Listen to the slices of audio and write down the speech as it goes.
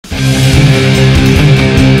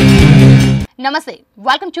నమస్తే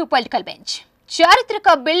welcome to political bench.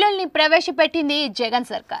 చారిత్రక బిల్లుల్ని ప్రవేశపెట్టింది జగన్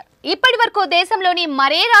సర్కార్. ఇప్పటివరకు దేశంలోని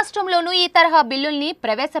మరే రాష్ట్రంలోనూ ఈ తరహా బిల్లుల్ని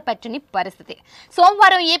ప్రవేశపెట్టని పరిస్థితి.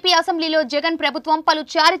 సోమవారం ఏపీ అసెంబ్లీలో జగన్ ప్రభుత్వం పలు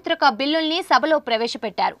చారిత్రక బిల్లుల్ని సభలో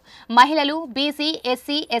ప్రవేశపెట్టారు. మహిళలు, బీసీ,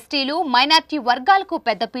 ఎస్సీ, ఎస్టీలు, మైనార్టీ వర్గాలకు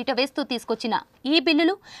పెద్దపీట వేస్తూ తీసుకొచ్చిన ఈ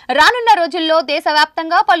బిల్లులు రానున్న రోజుల్లో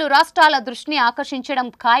దేశవ్యాప్తంగా పలు రాష్ట్రాల దృష్టిని ఆకర్షించడం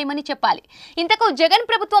ఖాయమని చెప్పాలి. ఇంతకు జగన్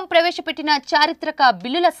ప్రభుత్వం ప్రవేశపెట్టిన చారిత్రక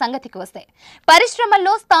బిల్లుల సంగతికి వస్తే,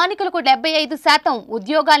 పరిశ్రమల్లో స్థానికులకు 75%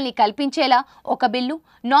 ఉద్యోగాల్ని కల్పించేలా ఒక బిల్లు,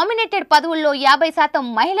 నామినేటెడ్ పదవుల్లో 50%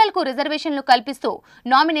 మహిళలకు రిజర్వేషన్లు కల్పిస్తూ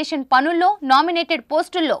నామినేషన్ పనుల్లో నామినేటెడ్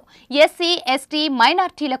పోస్టుల్లో ఎస్సీ, ఎస్టీ,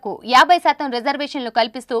 మైనార్టీలకు 50% రిజర్వేషన్లు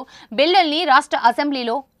కల్పిస్తూ బిల్లుల్ని రాష్ట్ర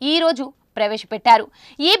అసెంబ్లీలో ఈ రోజు ప్రవేశపెట్టారు.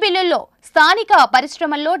 ఈ బిల్లుల్లో స్థానిక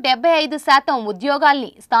పరిశ్రమల్లో 75% ఉద్యోగాల్ని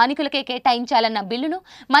స్థానికులకే కేటాయించాలన్న బిల్లును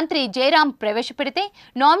మంత్రి జయరాం ప్రవేశపెడితే,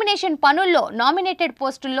 నామినేషన్ పనుల్లో నామినేటెడ్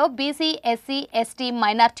పోస్టుల్లో బీసీ, ఎస్సీ, ఎస్టీ,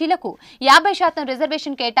 మైనార్టీలకు 50%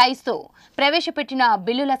 రిజర్వేషన్ కేటాయిస్తూ ప్రవేశపెట్టిన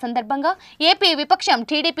బిల్లుల సందర్భంగా ఏపీ విపక్షం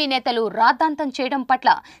టీడీపీ నేతలు రాద్ధాంతం చేయడం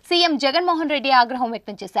పట్ల సీఎం జగన్మోహన్ రెడ్డి ఆగ్రహం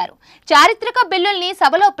వ్యక్తం చేశారు. చారిత్రక బిల్లుల్ని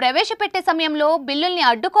సభలో ప్రవేశపెట్టే సమయంలో బిల్లుల్ని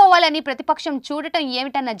అడ్డుకోవాలని ప్రతిపక్షం చూడటం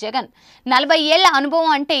ఏమిటన్న జగన్, 40 ఏళ్ల అనుభవం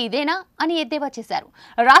అంటే ఇదేనా అని ఎద్దేవా చేశారు.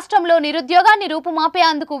 రాష్ట్రంలో నిరుద్యోగాన్ని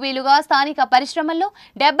రూపుమాపేందుకు వీలుగా స్థానిక పరిశ్రమల్లో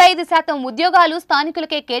 75% ఉద్యోగాలు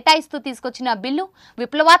స్థానికులకే కేటాయిస్తూ తీసుకొచ్చిన బిల్లు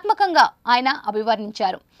విప్లవాత్మకంగా ఆయన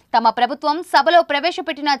అభివర్ణించారు. తమ ప్రభుత్వం సభలో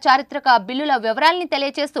ప్రవేశపెట్టిన చారిత్రక బిల్లుల వివరాల్ని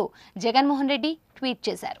తెలియజేస్తూ జగన్మోహన్ రెడ్డి ట్వీట్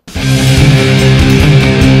చేశారు.